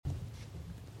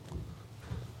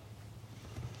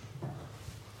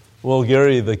Well,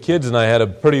 Gary, the kids and I had a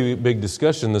pretty big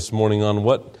discussion this morning on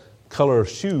what color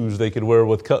shoes they could wear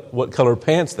with what color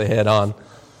pants they had on.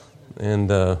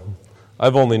 And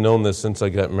I've only known this since I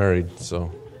got married,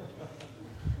 so.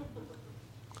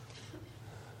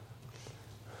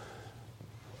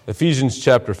 Ephesians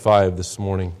chapter 5 this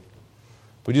morning.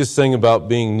 We just sang about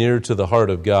being near to the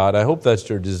heart of God. I hope that's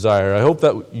your desire. I hope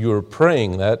that you're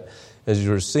praying that as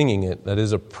you're singing it. That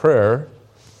is a prayer.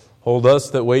 Hold us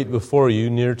that wait before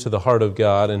you near to the heart of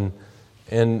God.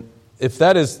 And if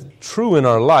that is true in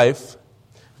our life,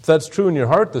 if that's true in your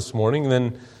heart this morning,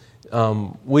 then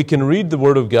we can read the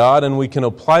Word of God and we can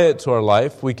apply it to our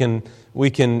life. We can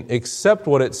accept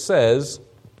what it says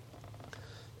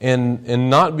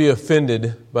and not be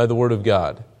offended by the Word of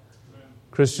God.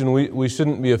 Christian, we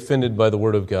shouldn't be offended by the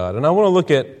Word of God. And I want to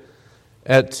look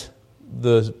at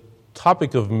the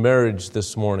topic of marriage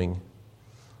this morning.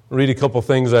 Read a couple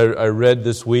things I read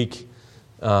this week.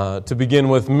 To begin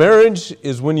with, marriage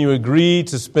is when you agree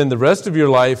to spend the rest of your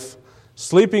life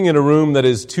sleeping in a room that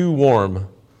is too warm,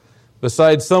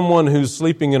 beside someone who's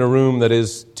sleeping in a room that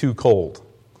is too cold.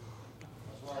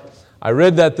 I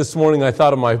read that this morning. I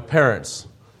thought of my parents.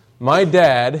 My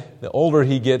dad, the older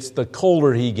he gets, the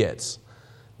colder he gets.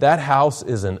 That house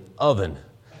is an oven.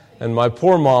 And my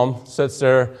poor mom sits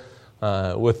there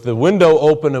with the window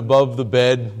open above the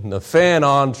bed, and the fan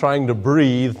on, trying to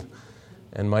breathe.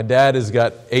 And my dad has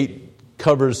got 8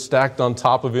 covers stacked on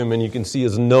top of him, and you can see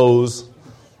his nose.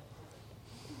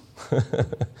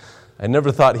 I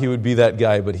never thought he would be that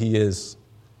guy, but he is.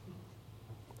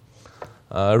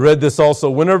 I read this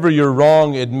also. Whenever you're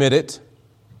wrong, admit it.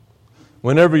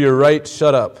 Whenever you're right,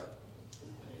 shut up.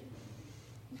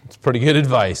 It's pretty good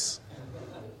advice.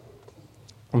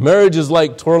 Marriage is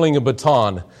like twirling a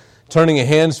baton, turning a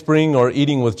handspring, or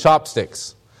eating with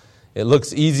chopsticks. It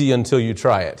looks easy until you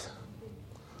try it.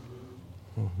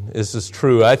 This is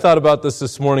true. I thought about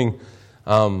this morning.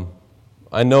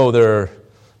 I know there are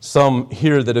some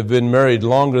here that have been married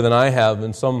longer than I have,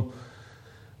 and some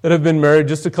that have been married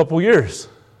just a couple years.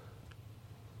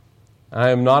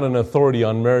 I am not an authority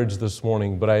on marriage this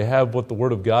morning, but I have what the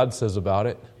Word of God says about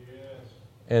it.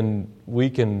 And we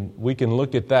can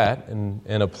look at that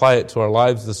and apply it to our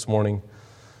lives this morning.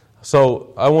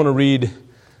 So I want to read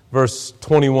verse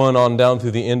 21 on down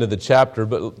through the end of the chapter,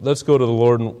 but let's go to the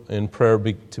Lord in prayer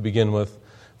to begin with.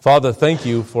 Father, thank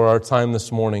you for our time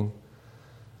this morning.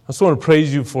 I just want to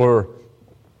praise you for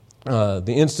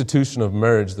the institution of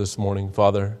marriage this morning,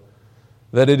 Father,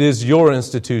 that it is your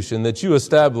institution, that you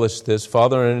established this,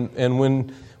 Father, and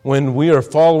when we are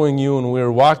following you and we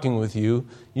are walking with you,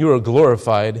 you are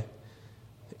glorified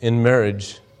in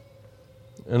marriage.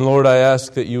 And Lord, I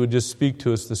ask that you would just speak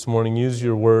to us this morning. Use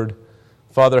your word.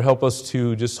 Father, help us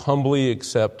to just humbly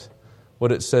accept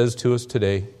what it says to us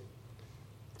today.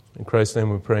 In Christ's name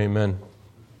we pray, amen.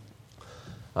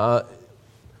 I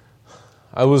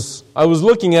was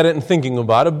looking at it and thinking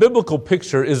about it. A biblical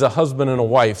picture is a husband and a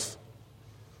wife.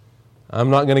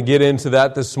 I'm not going to get into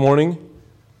that this morning,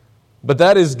 but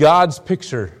that is God's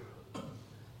picture,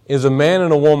 is a man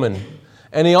and a woman.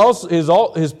 And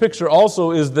his picture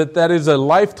also is that is a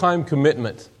lifetime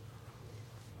commitment.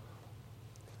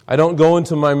 I don't go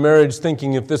into my marriage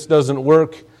thinking if this doesn't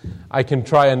work, I can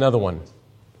try another one.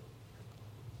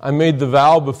 I made the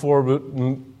vow before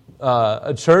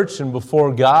a church and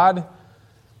before God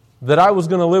that I was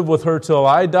going to live with her till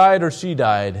I died or she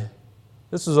died.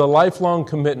 This is a lifelong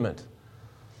commitment.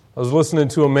 I was listening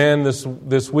to a man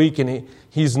this week, and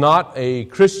he's not a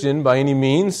Christian by any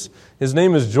means. His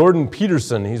name is Jordan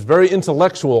Peterson. He's very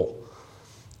intellectual,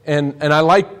 and I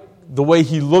like the way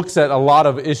he looks at a lot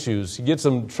of issues. He gets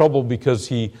in trouble because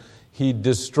he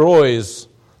destroys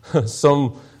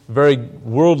some very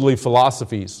worldly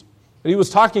philosophies. But he was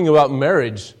talking about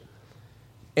marriage,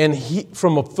 and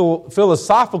from a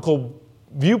philosophical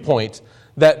viewpoint,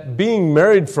 that being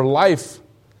married for life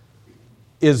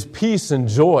is peace and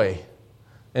joy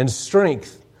and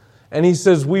strength. And he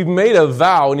says, we've made a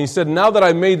vow. And he said, now that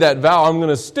I made that vow, I'm going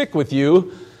to stick with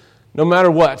you no matter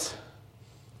what.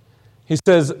 He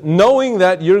says, knowing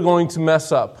that you're going to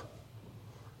mess up.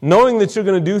 Knowing that you're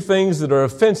going to do things that are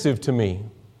offensive to me.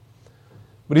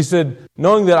 But he said,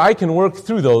 knowing that I can work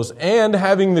through those and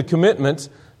having the commitment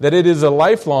that it is a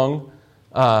lifelong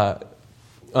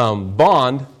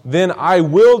bond, then I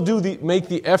will make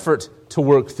the effort to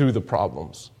work through the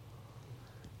problems.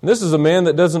 And this is a man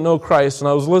that doesn't know Christ, and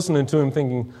I was listening to him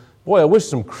thinking, boy, I wish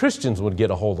some Christians would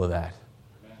get a hold of that.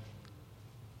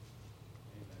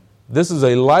 This is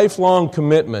a lifelong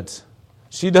commitment.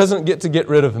 She doesn't get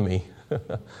rid of me.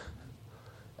 And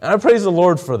I praise the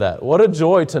Lord for that. What a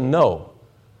joy to know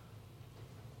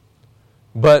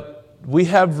But we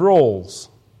have roles.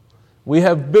 We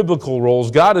have biblical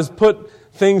roles. God has put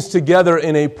things together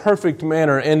in a perfect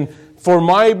manner. And for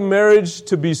my marriage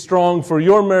to be strong, for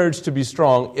your marriage to be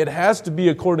strong, it has to be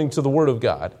according to the Word of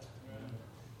God.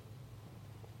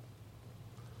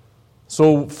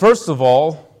 So first of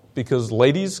all, because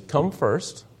ladies come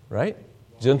first, right?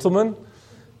 Gentlemen,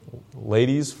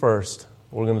 ladies first.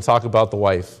 We're going to talk about the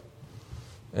wife.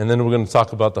 And then we're going to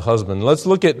talk about the husband. Let's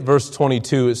look at verse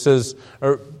 22. It says,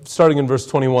 or starting in verse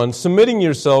 21, submitting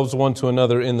yourselves one to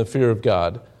another in the fear of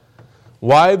God.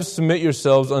 Wives, submit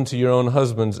yourselves unto your own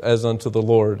husbands as unto the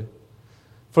Lord.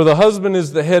 For the husband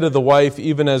is the head of the wife,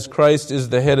 even as Christ is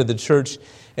the head of the church,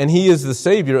 and he is the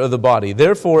Savior of the body.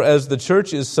 Therefore, as the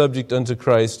church is subject unto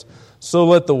Christ, so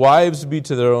let the wives be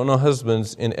to their own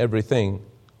husbands in everything.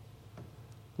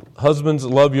 Husbands,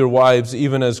 love your wives,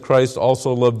 even as Christ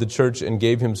also loved the church and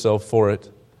gave himself for it,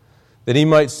 that he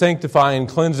might sanctify and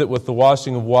cleanse it with the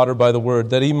washing of water by the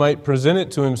word, that he might present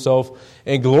it to himself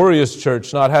a glorious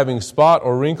church, not having spot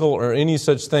or wrinkle or any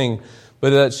such thing,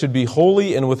 but that should be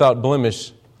holy and without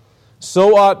blemish.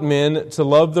 So ought men to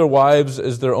love their wives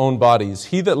as their own bodies.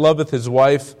 He that loveth his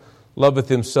wife loveth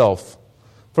himself.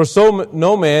 For so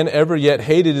no man ever yet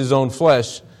hated his own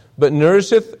flesh, but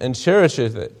nourisheth and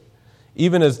cherisheth it,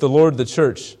 even as the Lord the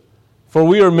church. For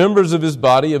we are members of his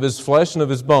body, of his flesh, and of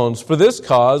his bones. For this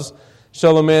cause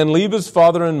shall a man leave his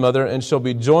father and mother, and shall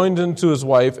be joined unto his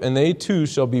wife, and they two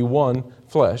shall be one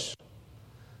flesh.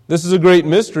 This is a great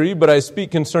mystery, but I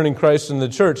speak concerning Christ and the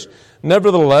church.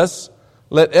 Nevertheless,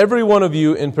 let every one of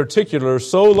you in particular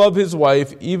so love his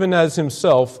wife, even as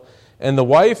himself, and the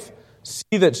wife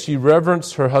see that she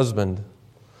reverence her husband.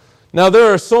 Now,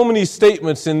 there are so many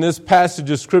statements in this passage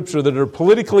of Scripture that are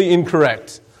politically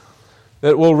incorrect,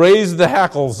 that will raise the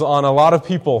hackles on a lot of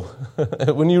people.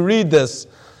 When you read this,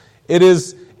 it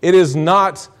is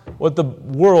not what the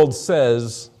world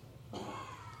says.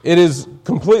 It is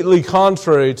completely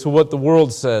contrary to what the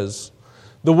world says.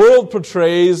 The world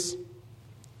portrays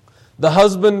the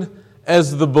husband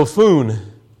as the buffoon,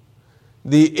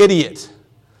 the idiot.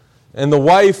 And the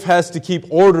wife has to keep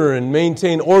order and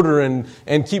maintain order and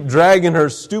keep dragging her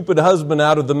stupid husband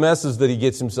out of the messes that he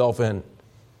gets himself in.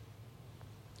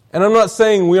 And I'm not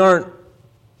saying we aren't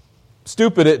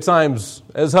stupid at times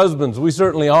as husbands. We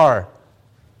certainly are.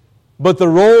 But the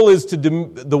role is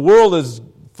the world has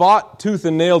fought tooth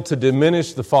and nail to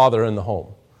diminish the father in the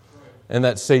home. And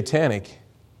that's satanic.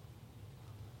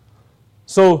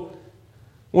 So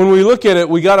when we look at it,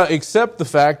 we got to accept the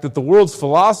fact that the world's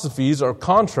philosophies are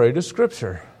contrary to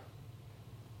Scripture.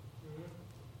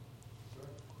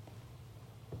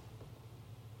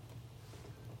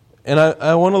 And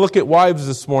I want to look at wives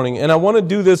this morning, and I want to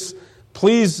do this.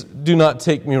 Please do not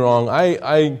take me wrong.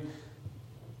 I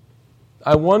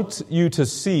want you to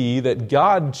see that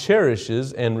God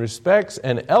cherishes and respects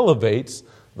and elevates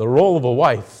the role of a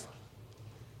wife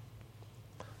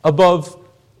above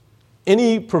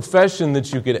any profession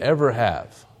that you could ever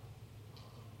have.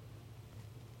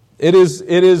 It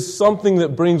is something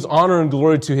that brings honor and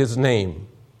glory to His name.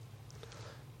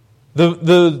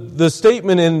 The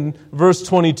statement in verse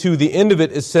 22, the end of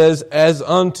it, it says, as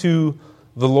unto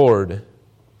the Lord.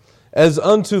 As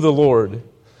unto the Lord.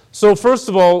 So first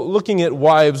of all, looking at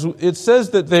wives, it says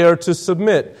that they are to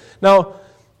submit. Now,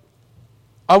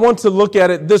 I want to look at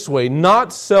it this way,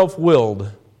 not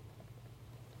self-willed.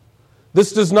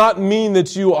 This does not mean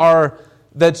that you are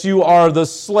the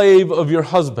slave of your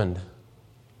husband.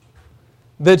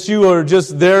 That you are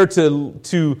just there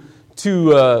to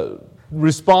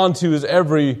respond to his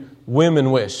every whim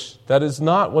and wish. That is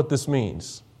not what this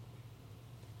means.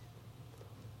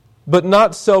 But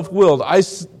not self-willed. I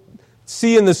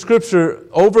see in the Scripture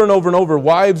over and over and over,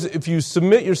 wives, if you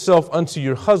submit yourself unto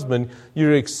your husband,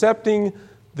 you're accepting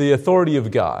the authority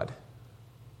of God.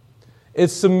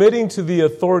 It's submitting to the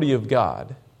authority of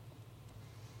God.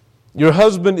 Your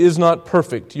husband is not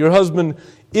perfect. Your husband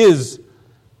is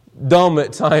dumb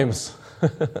at times.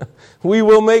 We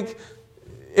will make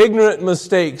ignorant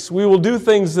mistakes. We will do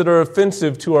things that are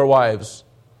offensive to our wives.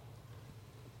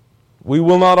 We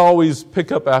will not always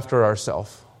pick up after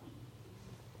ourselves.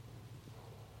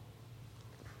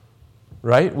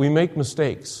 Right? We make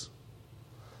mistakes.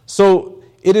 So,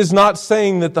 it is not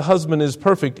saying that the husband is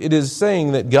perfect. It is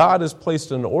saying that God has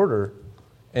placed an order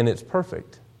and it's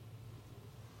perfect.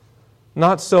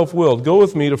 Not self-willed. Go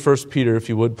with me to 1 Peter, if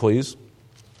you would, please.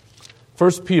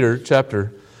 1 Peter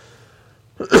chapter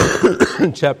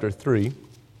 3.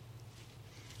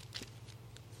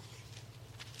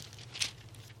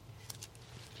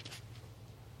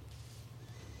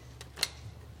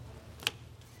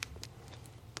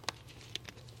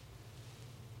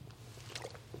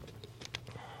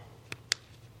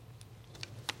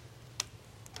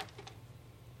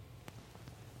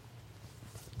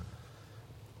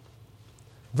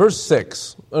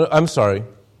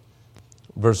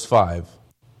 verse 5.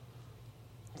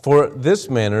 For this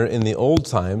manner in the old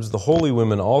times the holy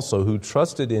women also who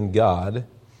trusted in God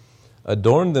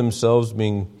adorned themselves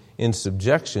being in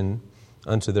subjection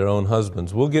unto their own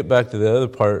husbands. We'll get back to the other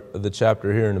part of the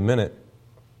chapter here in a minute.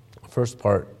 First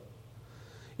part.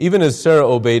 Even as Sarah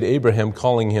obeyed Abraham,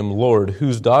 calling him Lord,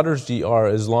 whose daughters ye are,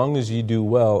 as long as ye do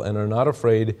well and are not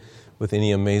afraid with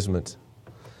any amazement.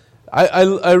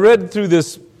 I read through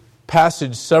this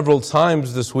passage several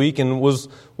times this week and was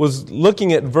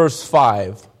looking at verse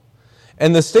 5.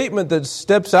 And the statement that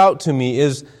steps out to me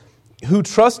is, who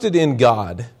trusted in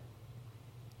God.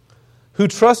 Who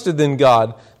trusted in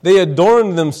God. They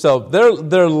adorned themselves.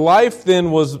 Their life then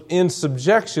was in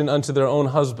subjection unto their own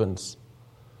husbands.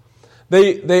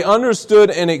 They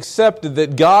understood and accepted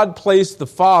that God placed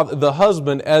the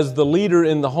husband as the leader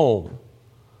in the home.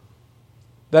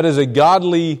 That is a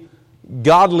godly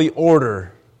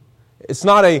order. It's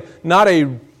not a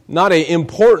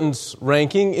importance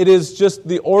ranking. It is just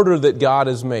the order that God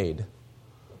has made.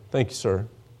 Thank you, sir.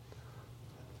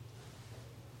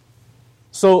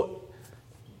 So,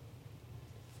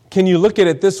 can you look at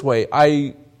it this way?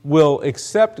 I will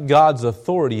accept God's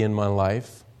authority in my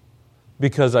life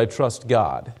because I trust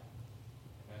God.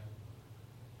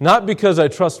 Not because I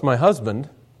trust my husband.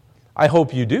 I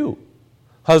hope you do.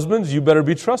 Husbands, you better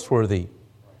be trustworthy.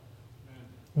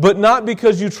 But not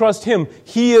because you trust him.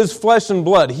 He is flesh and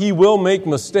blood. He will make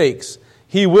mistakes.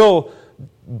 He will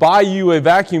buy you a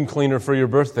vacuum cleaner for your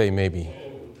birthday, maybe.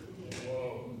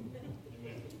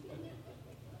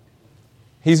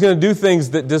 He's going to do things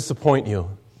that disappoint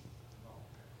you.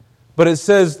 But it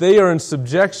says they are in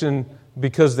subjection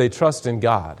because they trust in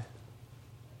God.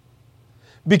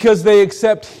 Because they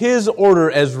accept his order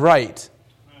as right.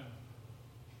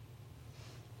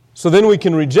 So then we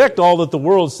can reject all that the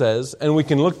world says, and we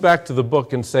can look back to the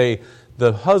book and say,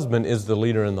 the husband is the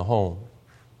leader in the home.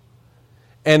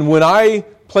 And when I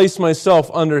place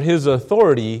myself under his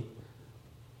authority,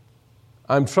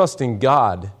 I'm trusting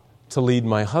God to lead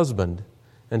my husband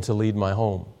and to lead my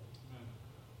home.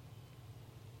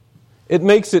 It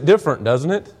makes it different,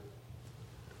 doesn't it?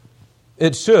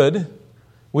 It should.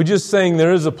 We're just saying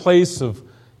there is a place of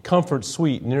comfort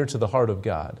sweet near to the heart of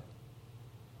God.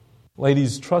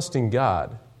 Ladies, trusting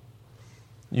God,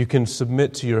 you can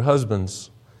submit to your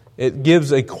husbands. It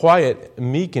gives a quiet,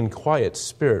 meek and quiet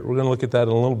spirit. We're going to look at that in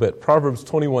a little bit. Proverbs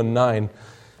 21:9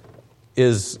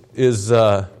 is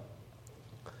a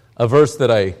verse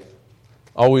that I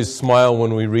always smile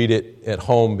when we read it at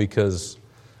home because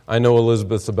I know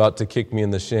Elizabeth's about to kick me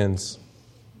in the shins.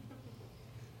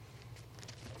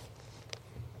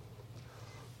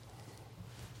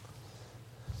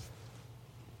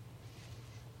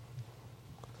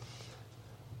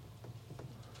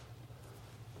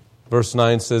 Verse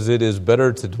 9 says, it is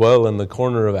better to dwell in the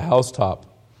corner of a housetop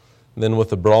than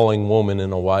with a brawling woman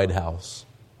in a wide house.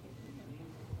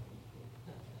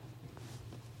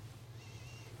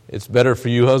 It's better for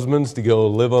you husbands to go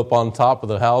live up on top of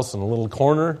the house in a little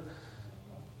corner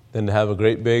than to have a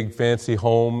great big fancy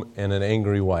home and an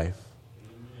angry wife.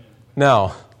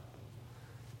 Now,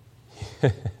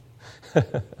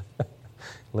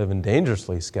 living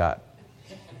dangerously, Scott.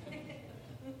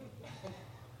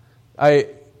 I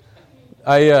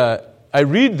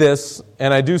read this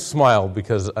and I do smile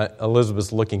because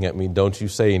Elizabeth's looking at me. Don't you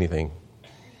say anything.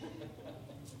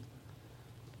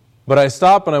 But I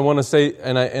stop and I want to say,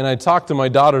 and I talk to my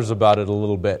daughters about it a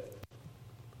little bit.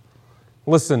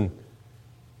 Listen,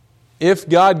 if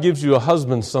God gives you a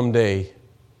husband someday,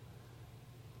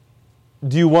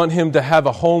 do you want him to have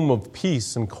a home of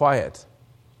peace and quiet?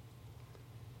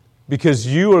 Because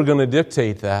you are going to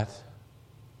dictate that.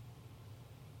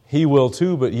 He will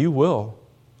too, but you will.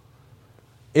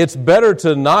 It's better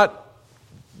to not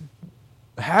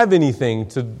have anything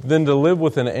than to live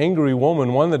with an angry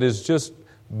woman, one that is just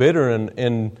bitter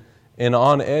and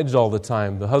on edge all the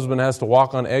time. The husband has to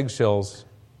walk on eggshells.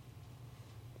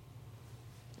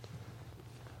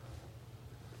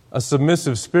 A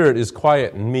submissive spirit is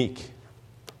quiet and meek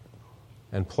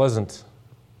and pleasant.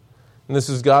 And this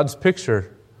is God's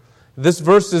picture. This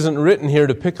verse isn't written here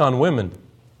to pick on women.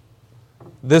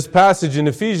 This passage in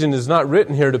Ephesians is not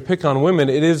written here to pick on women.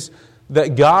 It is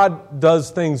that God does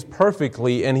things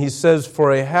perfectly, and He says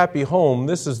for a happy home,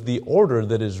 this is the order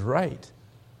that is right.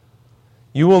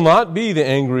 You will not be the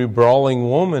angry, brawling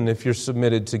woman if you're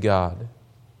submitted to God.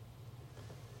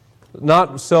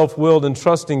 Not self-willed and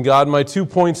trusting God. My 2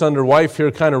 points under wife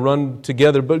here kind of run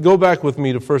together, but go back with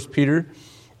me to 1 Peter,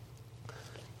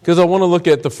 because I want to look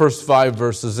at the first 5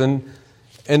 verses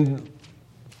and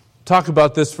talk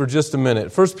about this for just a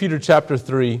minute. 1 Peter chapter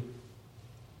 3.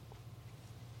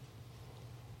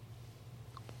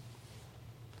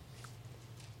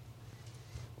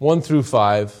 1 through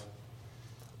 5.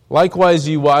 Likewise,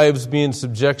 ye wives, be in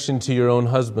subjection to your own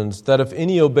husbands, that if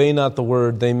any obey not the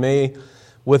word, they may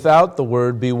without the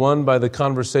word be won by the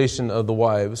conversation of the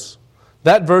wives.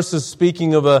 That verse is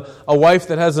speaking of a wife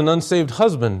that has an unsaved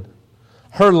husband.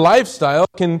 Her lifestyle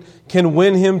can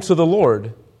win him to the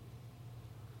Lord.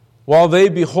 While they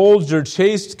behold your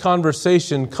chaste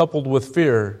conversation coupled with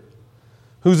fear,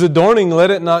 whose adorning let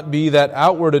it not be that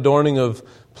outward adorning of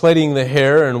plaiting the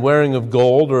hair and wearing of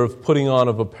gold or of putting on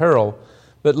of apparel,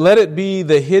 but let it be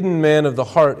the hidden man of the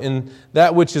heart in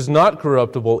that which is not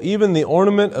corruptible, even the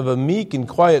ornament of a meek and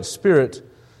quiet spirit.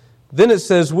 Then it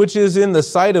says, which is in the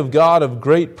sight of God of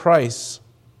great price.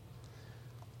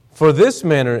 For this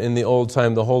manner in the old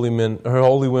time the holy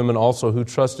women also who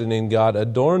trusted in God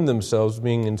adorned themselves,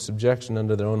 being in subjection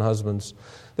unto their own husbands.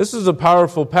 This is a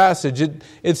powerful passage.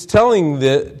 It's telling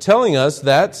us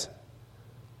that,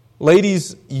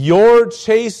 ladies, your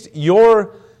chaste,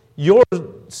 your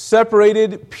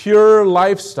separated, pure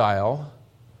lifestyle,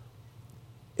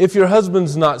 if your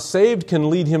husband's not saved, can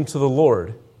lead him to the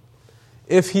Lord.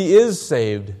 If he is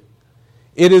saved,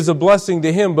 it is a blessing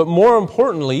to him. But more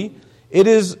importantly, it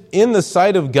is in the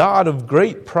sight of God of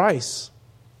great price.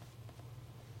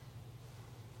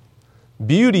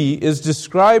 Beauty is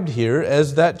described here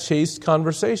as that chaste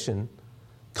conversation,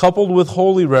 coupled with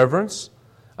holy reverence,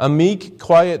 a meek,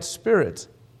 quiet spirit.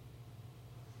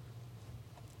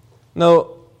 Now,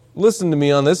 listen to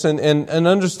me on this and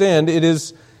understand it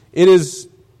is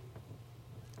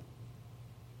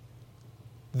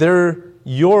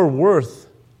your worth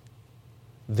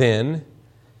then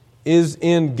is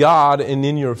in God and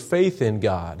in your faith in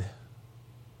God.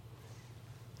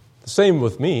 The same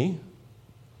with me.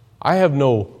 I have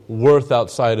no worth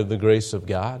outside of the grace of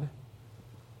God.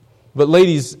 But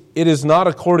ladies, it is not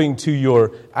according to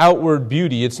your outward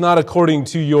beauty. It's not according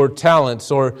to your talents,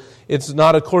 or it's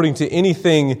not according to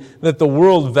anything that the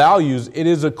world values. It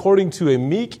is according to a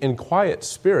meek and quiet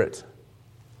spirit.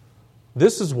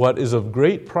 This is what is of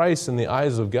great price in the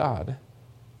eyes of God.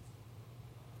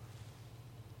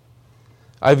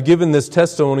 I've given this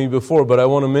testimony before, but I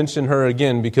want to mention her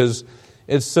again because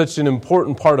it's such an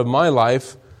important part of my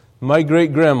life. My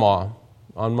great-grandma,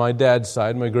 on my dad's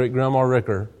side, my great-grandma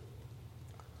Ricker,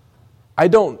 I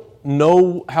don't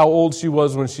know how old she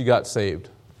was when she got saved.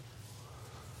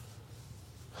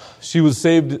 She was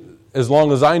saved as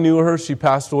long as I knew her. She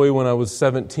passed away when I was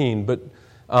 17. But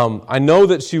I know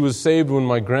that she was saved when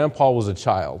my grandpa was a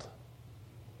child.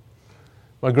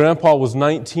 My grandpa was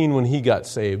 19 when he got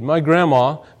saved. My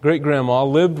great-grandma,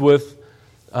 lived with,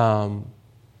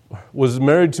 was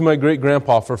married to my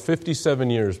great-grandpa for 57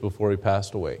 years before he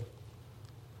passed away.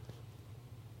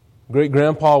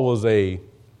 Great-grandpa was a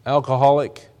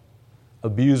alcoholic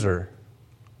abuser.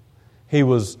 He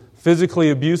was physically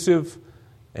abusive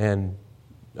and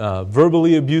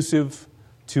verbally abusive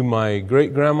to my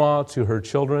great-grandma, to her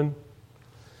children.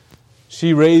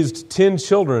 She raised 10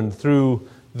 children through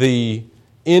the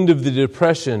end of the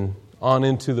Depression on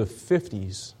into the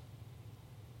 50s.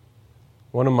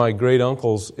 One of my great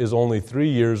uncles is only 3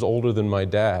 years older than my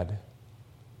dad.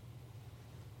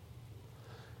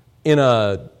 In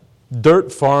a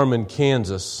dirt farm in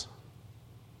Kansas,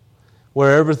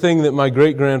 where everything that my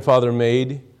great-grandfather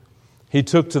made, he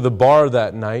took to the bar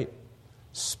that night,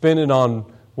 spent it on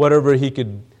whatever he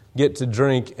could get to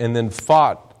drink, and then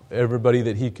fought everybody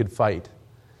that he could fight.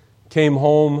 Came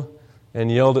home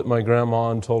and yelled at my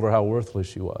grandma and told her how worthless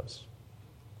she was.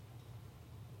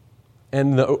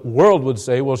 And the world would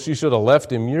say, well, she should have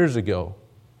left him years ago.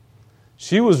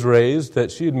 She was raised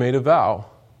that she had made a vow.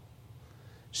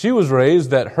 She was raised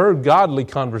that her godly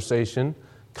conversation,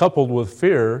 coupled with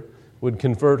fear, would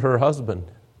convert her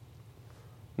husband.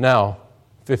 Now,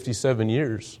 57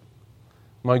 years,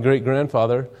 my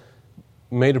great-grandfather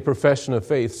made a profession of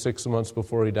faith 6 months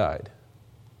before he died.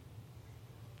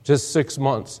 Just 6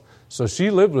 months. So she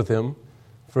lived with him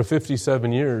for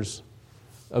 57 years,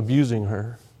 abusing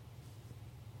her.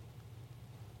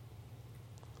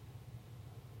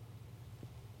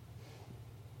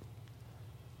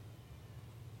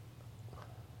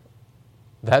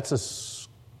 That's a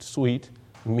sweet,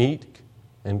 meek,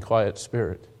 and quiet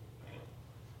spirit.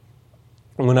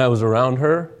 When I was around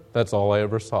her, that's all I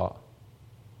ever saw.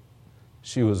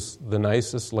 She was the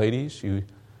nicest lady.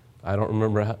 I don't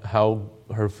remember how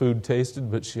her food tasted,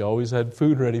 but she always had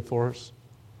food ready for us.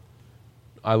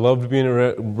 I loved being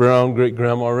around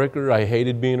Great-Grandma Ricker. I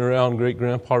hated being around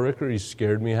Great-Grandpa Ricker. He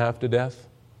scared me half to death.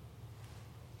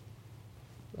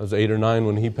 I was 8 or 9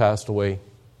 when he passed away.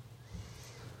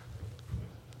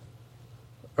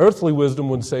 Earthly wisdom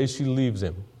would say she leaves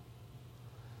him.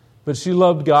 But she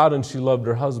loved God and she loved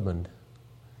her husband.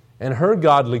 And her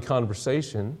godly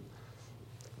conversation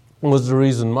was the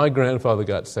reason my grandfather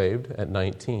got saved at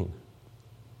 19.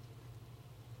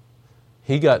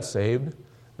 He got saved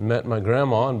and met my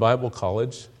grandma in Bible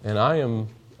college, and I am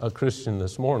a Christian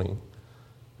this morning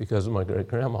because of my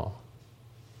great-grandma.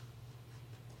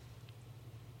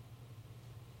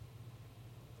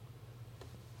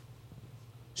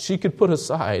 She could put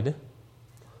aside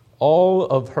all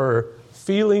of her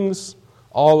feelings,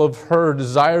 all of her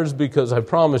desires, because I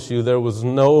promise you there was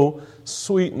no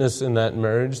sweetness in that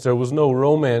marriage. There was no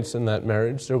romance in that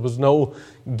marriage. There was no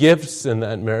gifts in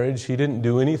that marriage. He didn't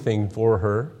do anything for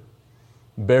her,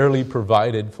 barely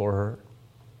provided for her.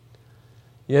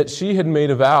 Yet she had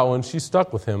made a vow and she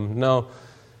stuck with him. Now,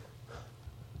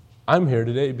 I'm here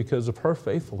today because of her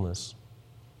faithfulness.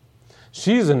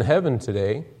 She's in heaven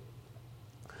today,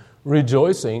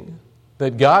 rejoicing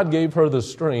that God gave her the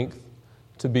strength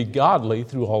to be godly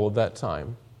through all of that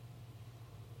time.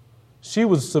 She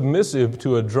was submissive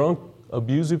to a drunk,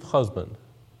 abusive husband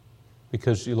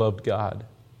because she loved God.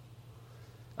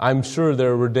 I'm sure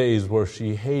there were days where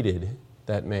she hated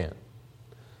that man.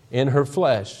 In her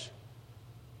flesh,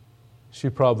 she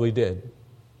probably did.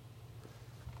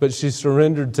 But she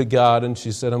surrendered to God and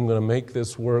she said, I'm going to make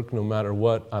this work no matter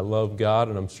what. I love God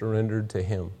and I'm surrendered to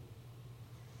Him.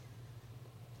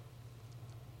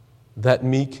 That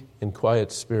meek and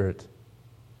quiet spirit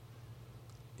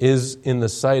is, in the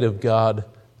sight of God,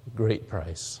 great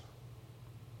price.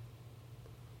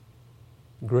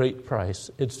 Great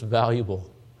price. It's valuable.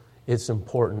 It's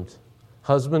important.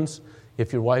 Husbands,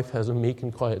 if your wife has a meek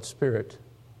and quiet spirit,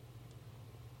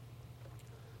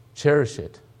 cherish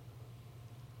it.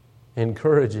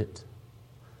 Encourage it.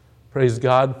 Praise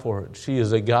God for it. She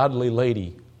is a godly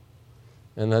lady.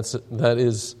 And that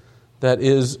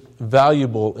is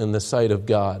valuable in the sight of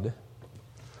God.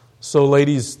 So,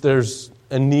 ladies, there's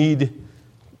a need,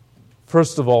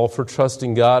 first of all, for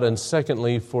trusting God, and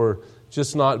secondly, for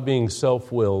just not being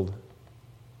self-willed.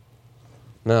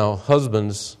 Now,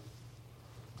 husbands,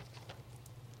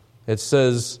 it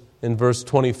says in verse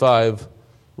 25,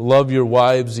 love your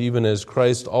wives even as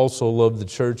Christ also loved the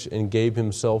church and gave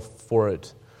Himself for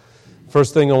it.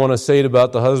 First thing I want to say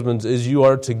about the husbands is you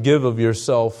are to give of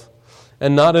yourself,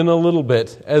 and not in a little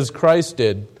bit, as Christ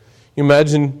did. You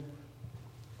imagine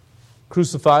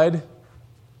crucified?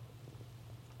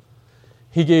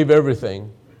 He gave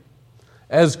everything.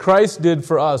 As Christ did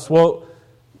for us. Well,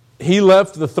 He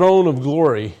left the throne of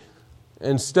glory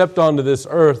and stepped onto this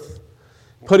earth,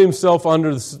 put Himself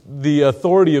under the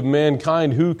authority of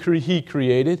mankind who He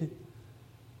created,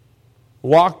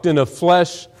 walked in a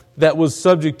flesh that was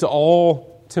subject to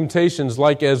all temptations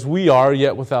like as we are,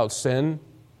 yet without sin.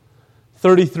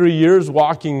 33 years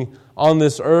walking on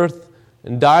this earth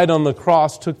and died on the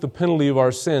cross, took the penalty of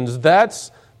our sins.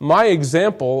 That's my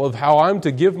example of how I'm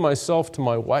to give myself to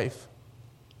my wife.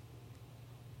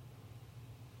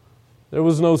 There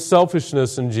was no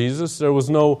selfishness in Jesus. There was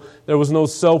no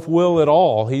self-will at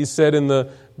all. He said in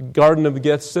the Garden of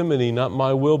Gethsemane, not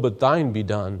my will, but thine be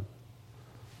done.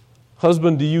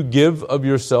 Husband, do you give of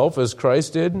yourself as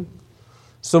Christ did?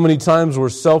 So many times we're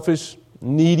selfish,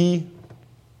 needy,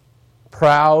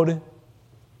 proud.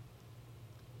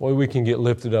 Boy, we can get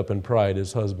lifted up in pride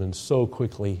as husbands so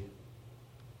quickly.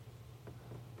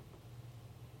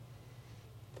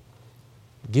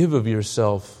 Give of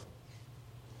yourself,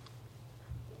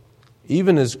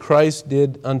 even as Christ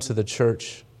did unto the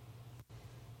church.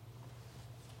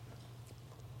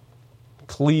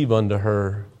 Cleave unto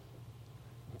her.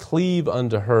 Cleave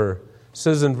unto her. It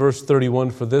says in verse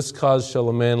 31, for this cause shall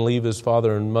a man leave his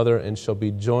father and mother, and shall be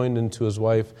joined unto his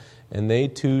wife, and they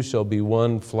two shall be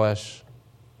one flesh.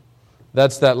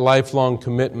 That's that lifelong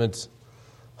commitment.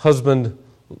 Husband,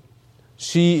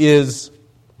 she is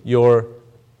your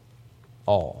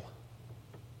all.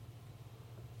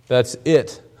 That's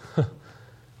it.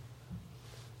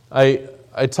 I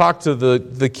talk to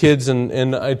the kids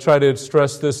and I try to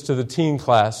stress this to the teen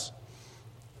class.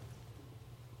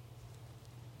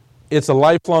 It's a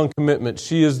lifelong commitment.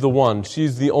 She is the one.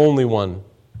 She's the only one.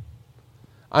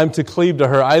 I'm to cleave to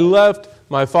her. I left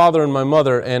my father and my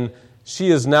mother, and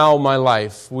she is now my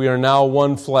life. We are now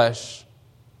one flesh.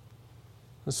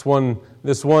 This one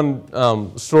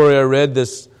story I read,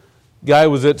 this guy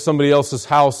was at somebody else's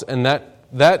house, and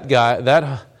that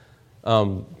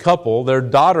couple, their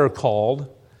daughter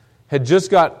called, had just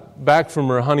got back from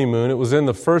her honeymoon. It was in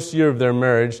the first year of their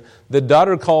marriage. The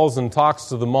daughter calls and talks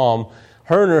to the mom.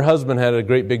 Her and her husband had a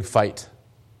great big fight.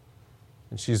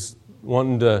 And she's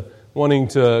wanting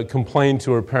to complain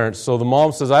to her parents. So the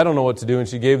mom says, I don't know what to do. And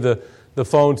she gave the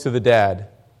phone to the dad.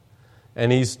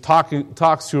 And he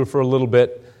talks to her for a little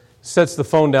bit. sets the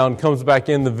phone down, comes back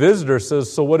in. The visitor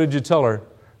says, so what did you tell her?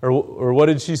 Or what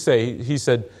did she say? He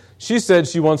said, she said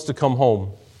she wants to come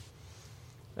home.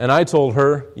 And I told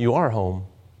her, you are home.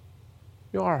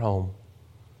 You are home.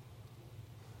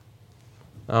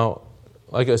 Now,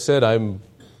 like I said, I'm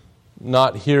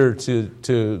not here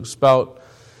to spout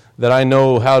that I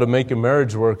know how to make a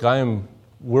marriage work.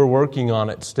 We're working on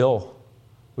it still.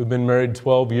 We've been married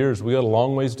 12 years. We got a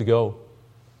long ways to go.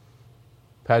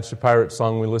 Patch the Pirate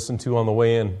song we listened to on the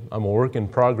way in. I'm a work in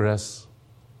progress.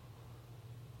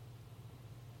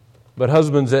 But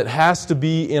husbands, it has to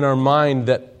be in our mind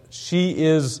that she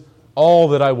is all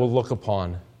that I will look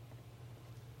upon.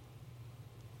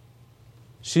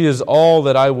 She is all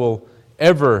that I will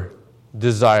ever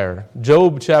desire.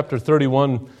 Job chapter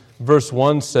 31, verse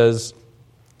 1 says,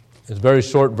 it's a very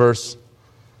short verse.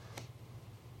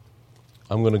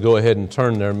 I'm going to go ahead and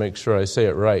turn there and make sure I say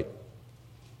it right.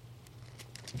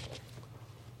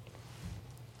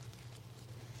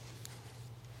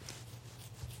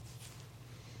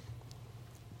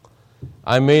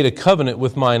 I made a covenant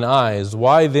with mine eyes.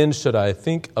 Why then should I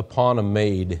think upon a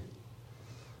maid?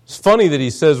 It's funny that he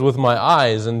says with my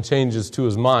eyes and changes to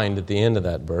his mind at the end of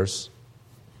that verse.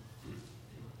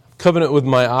 Covenant with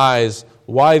my eyes.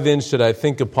 Why then should I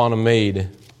think upon a maid?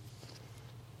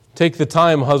 Take the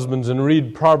time, husbands, and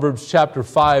read Proverbs chapter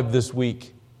 5 this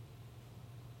week.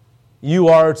 You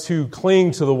are to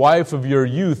cling to the wife of your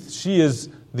youth. She is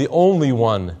the only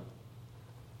one.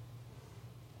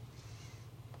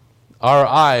 Our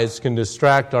eyes can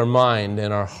distract our mind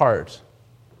and our heart.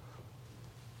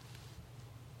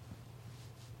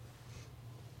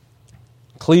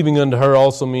 Cleaving unto her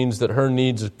also means that her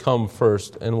needs come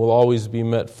first and will always be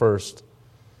met first.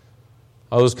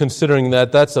 I was considering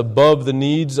that's above the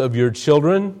needs of your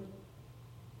children,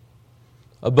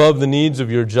 above the needs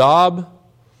of your job,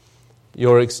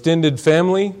 your extended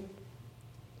family.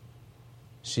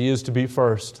 She is to be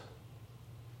first.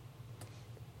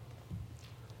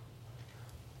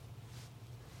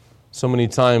 So many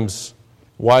times,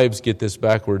 wives get this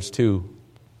backwards too.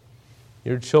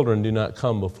 Your children do not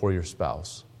come before your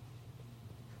spouse.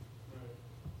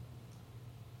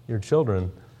 Your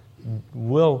children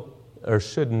will or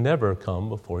should never come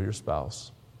before your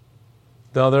spouse.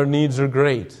 Now, their needs are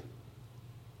great.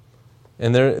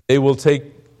 And they will take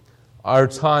our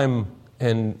time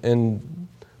and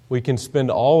we can spend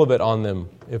all of it on them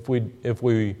if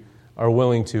we are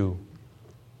willing to.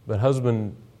 But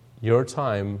husband, your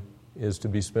time is to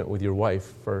be spent with your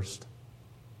wife first.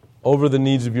 Over the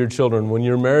needs of your children. When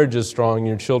your marriage is strong,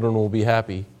 your children will be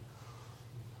happy.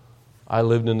 I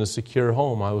lived in a secure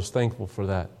home. I was thankful for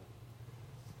that.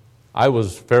 I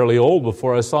was fairly old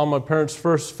before I saw my parents'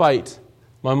 first fight.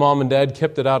 My mom and dad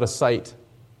kept it out of sight.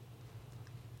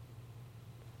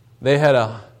 They had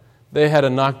a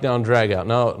knockdown drag out.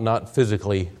 No, not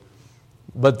physically.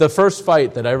 But the first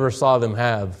fight that I ever saw them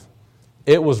have,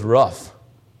 it was rough.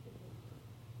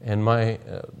 And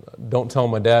don't tell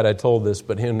my dad I told this,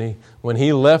 but when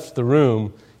he left the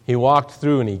room, he walked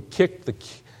through and he kicked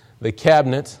the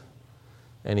cabinet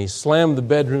and he slammed the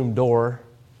bedroom door.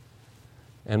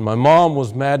 And my mom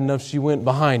was mad enough, she went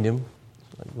behind him.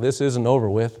 Like, this isn't over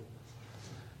with.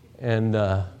 And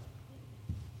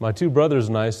my two brothers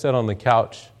and I sat on the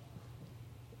couch.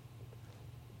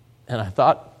 And I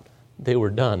thought they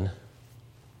were done.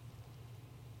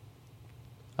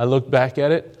 I looked back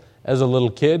at it. As a little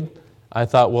kid, I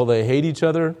thought, well, they hate each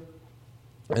other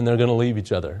and they're going to leave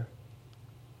each other.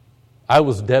 I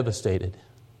was devastated.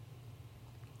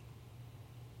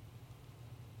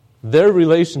 Their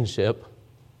relationship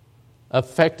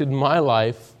affected my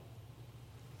life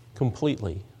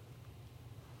completely.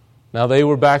 Now, they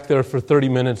were back there for 30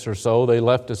 minutes or so. They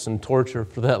left us in torture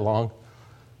for that long.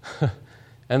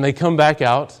 And they come back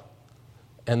out,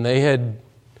 and they had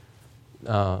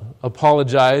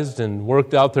apologized and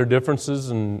worked out their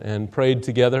differences and prayed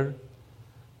together.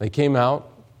 They came out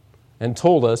and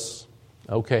told us,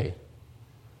 okay,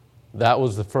 that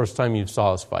was the first time you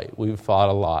saw us fight. We've fought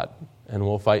a lot, and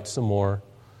we'll fight some more.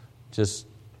 Just,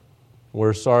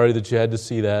 we're sorry that you had to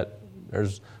see that.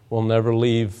 We'll never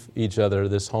leave each other.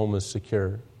 This home is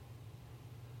secure.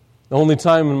 The only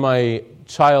time in my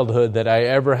childhood that I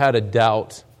ever had a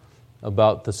doubt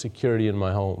about the security in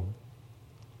my home.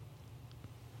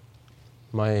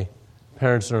 My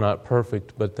parents are not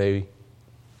perfect, but they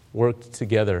worked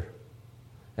together.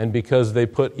 And because they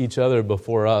put each other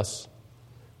before us,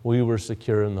 we were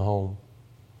secure in the home.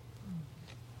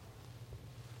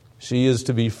 She is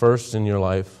to be first in your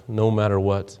life, no matter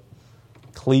what.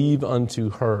 Cleave unto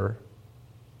her.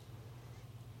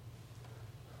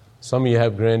 Some of you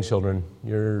have grandchildren.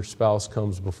 Your spouse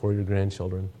comes before your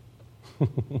grandchildren.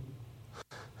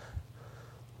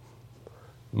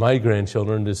 My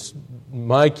grandchildren,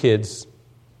 my kids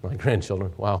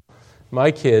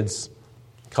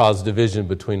cause division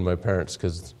between my parents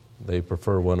because they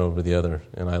prefer one over the other,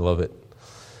 and I love it.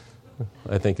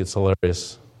 I think it's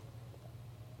hilarious.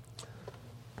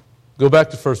 Go back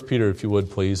to 1 Peter, if you would,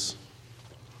 please.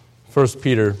 1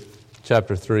 Peter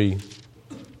chapter 3.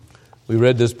 We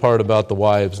read this part about the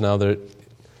wives. Now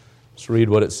let's read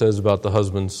what it says about the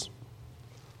husbands.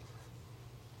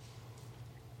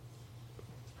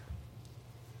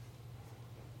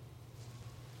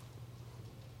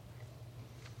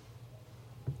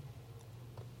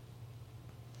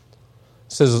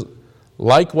 It says,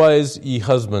 likewise, ye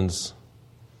husbands.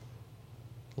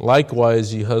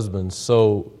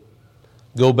 So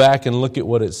go back and look at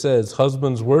what it says.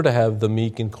 Husbands were to have the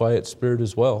meek and quiet spirit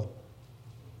as well.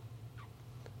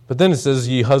 But then it says,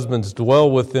 ye husbands, dwell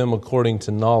with them according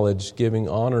to knowledge, giving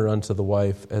honor unto the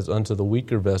wife as unto the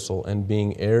weaker vessel, and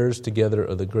being heirs together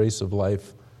of the grace of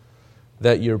life,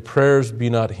 that your prayers be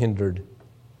not hindered.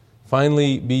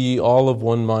 Finally, be ye all of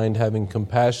one mind, having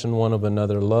compassion one of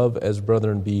another, love as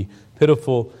brethren, be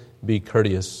pitiful, be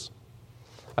courteous.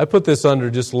 I put this under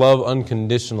just love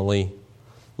unconditionally.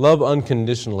 Love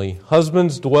unconditionally.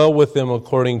 Husbands, dwell with them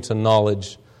according to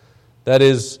knowledge. That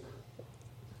is,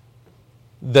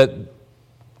 that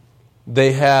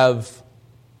they have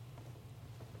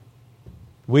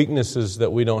weaknesses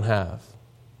that we don't have.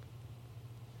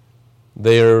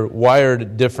 They are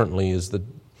wired differently, is the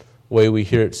way we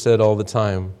hear it said all the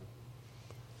time.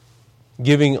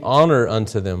 Giving honor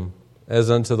unto them as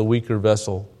unto the weaker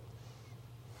vessel.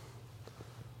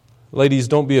 Ladies,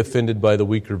 don't be offended by the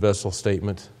weaker vessel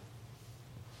statement.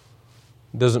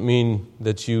 It doesn't mean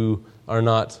that you are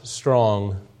not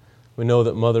strong. We know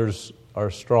that mothers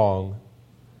are strong.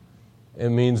 It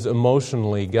means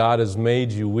emotionally, God has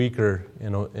made you weaker.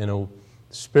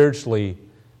 Spiritually,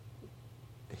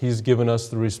 He's given us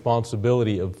the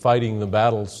responsibility of fighting the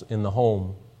battles in the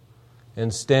home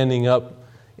and standing up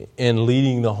and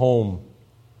leading the home.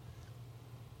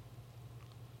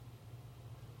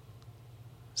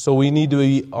 So we need to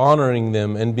be honoring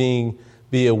them and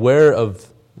be aware of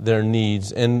their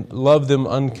needs and love them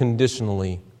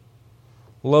unconditionally.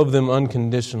 Love them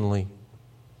unconditionally.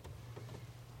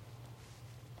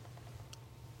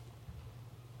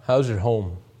 How's your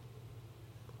home?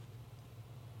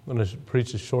 I'm going to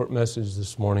preach a short message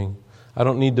this morning. I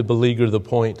don't need to beleaguer the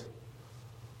point.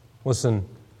 Listen,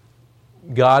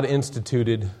 God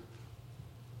instituted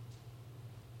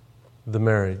the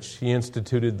marriage. He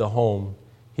instituted the home.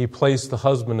 He placed the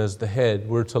husband as the head.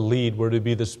 We're to lead. We're to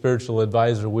be the spiritual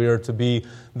advisor. We are to be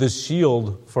the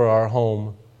shield for our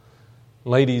home.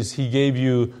 Ladies, He gave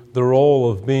you the role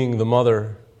of being the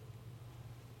mother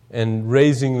and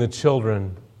raising the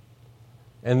children.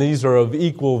 And these are of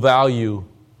equal value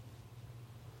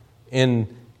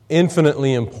and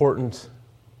infinitely important.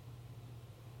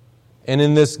 And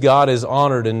in this, God is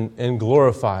honored and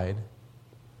glorified.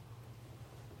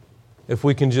 If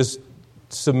we can just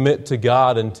submit to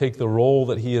God and take the role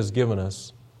that He has given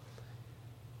us,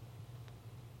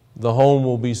 the home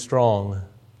will be strong.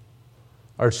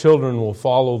 Our children will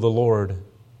follow the Lord.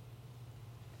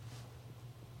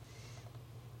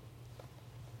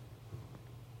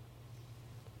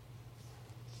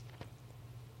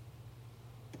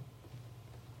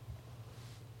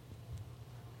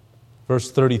 Verse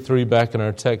 33 back in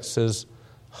our text says,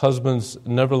 husbands,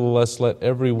 nevertheless, let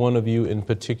every one of you in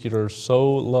particular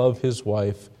so love his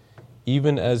wife,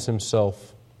 even as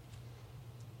himself.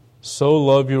 So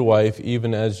love your wife,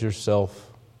 even as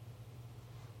yourself.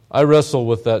 I wrestle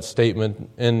with that statement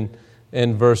in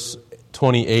verse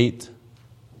 28.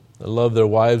 They love their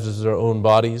wives as their own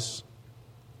bodies.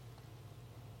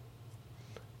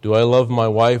 Do I love my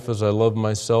wife as I love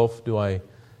myself? Do I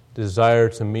desire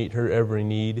to meet her every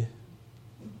need?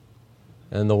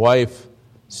 And the wife,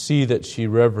 see that she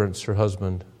reverence her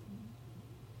husband.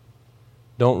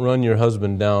 Don't run your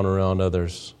husband down around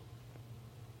others.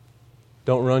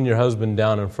 Don't run your husband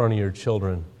down in front of your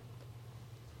children.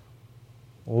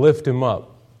 Lift him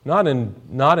up. Not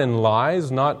in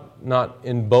lies, not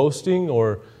in boasting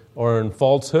or in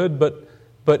falsehood,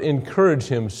 but encourage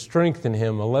him, strengthen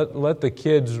him. Let the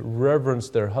kids reverence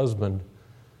their husband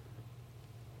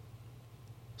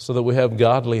so that we have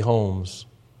godly homes.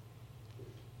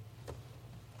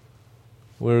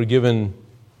 We're given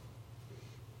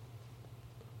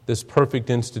this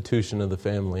perfect institution of the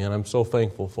family, and I'm so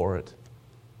thankful for it.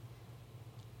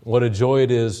 What a joy it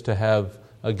is to have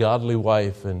a godly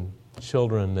wife and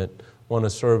children that want to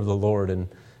serve the Lord. And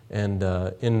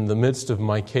in the midst of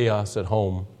my chaos at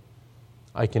home,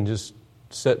 I can just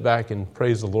sit back and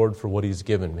praise the Lord for what He's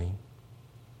given me.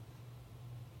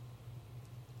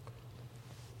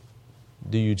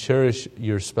 Do you cherish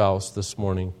your spouse this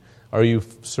morning? Are you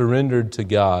surrendered to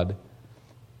God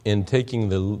in taking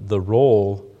the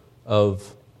role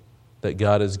of that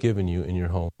God has given you in your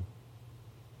home?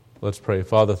 Let's pray.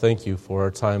 Father, thank you for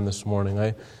our time this morning.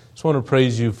 I just want to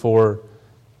praise you for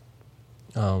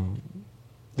the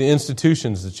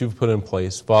institutions that you've put in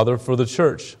place. Father, for the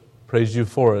church, praise you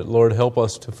for it. Lord, help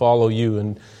us to follow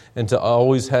you and to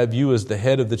always have you as the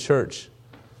head of the church.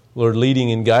 Lord,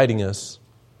 leading and guiding us.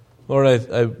 Lord,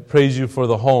 I praise you for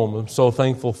the home. I'm so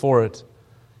thankful for it.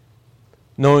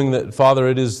 Knowing that, Father,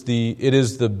 it is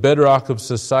the bedrock of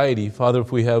society. Father,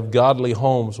 if we have godly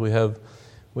homes, we have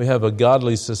a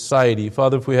godly society.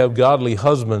 Father, if we have godly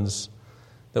husbands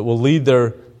that will lead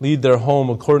their home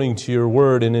according to your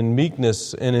word and in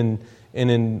meekness and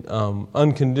in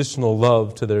unconditional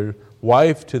love to their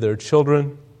wife, to their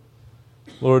children,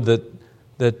 Lord,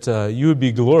 that you would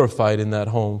be glorified in that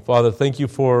home. Father, thank you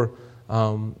for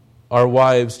our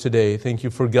wives today. Thank you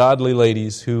for godly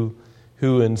ladies who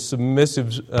in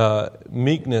submissive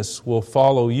meekness will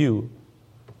follow you.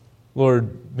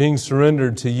 Lord, being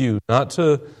surrendered to you, not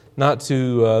to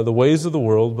the ways of the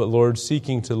world, but Lord,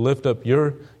 seeking to lift up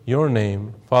your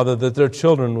name. Father, that their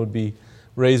children would be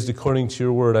raised according to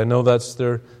your word. I know that's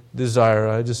their desire.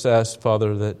 I just ask,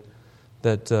 Father,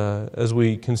 that as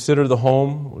we consider the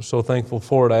home, we're so thankful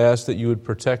for it. I ask that you would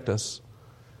protect us,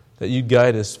 that you'd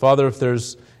guide us. Father, if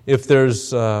there's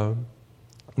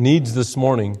needs this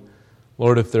morning,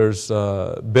 Lord, if there's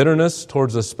bitterness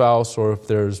towards a spouse or if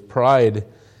there's pride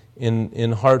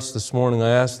in hearts this morning, I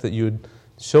ask that you would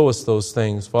show us those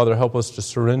things. Father, help us to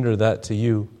surrender that to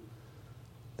you,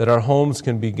 that our homes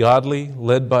can be godly,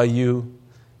 led by you,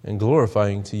 and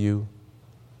glorifying to you.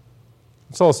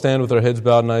 Let's all stand with our heads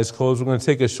bowed and eyes closed. We're going to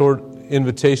take a short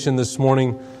invitation this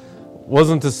morning. It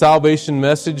wasn't a salvation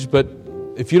message, but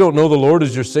if you don't know the Lord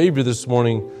as your Savior this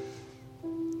morning,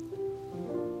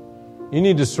 you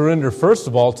need to surrender first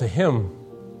of all to Him.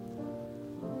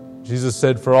 Jesus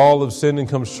said, for all have sinned and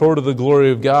come short of the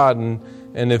glory of God,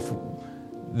 and if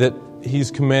that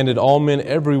He's commanded all men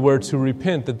everywhere to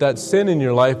repent, that sin in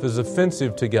your life is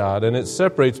offensive to God, and it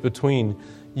separates between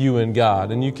you and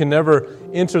God. And you can never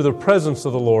enter the presence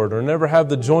of the Lord or never have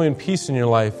the joy and peace in your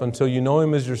life until you know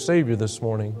Him as your Savior this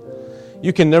morning.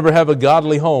 You can never have a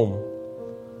godly home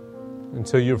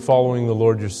until you're following the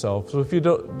Lord yourself. So if you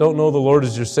don't know the Lord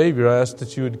as your Savior, I ask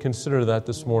that you would consider that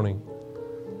this morning.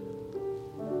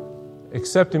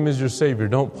 Accept Him as your Savior.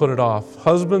 Don't put it off.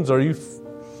 Husbands, are you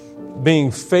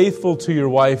being faithful to your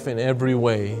wife in every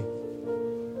way?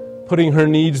 Putting her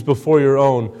needs before your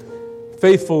own.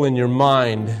 Faithful in your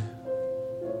mind.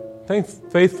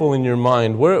 Faithful in your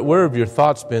mind. Where have your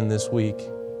thoughts been this week?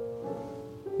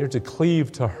 You're to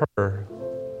cleave to her.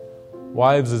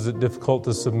 Wives, is it difficult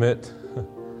to submit?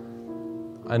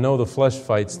 I know the flesh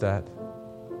fights that.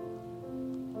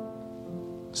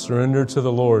 Surrender to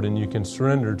the Lord, and you can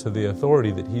surrender to the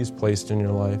authority that He's placed in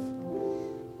your life.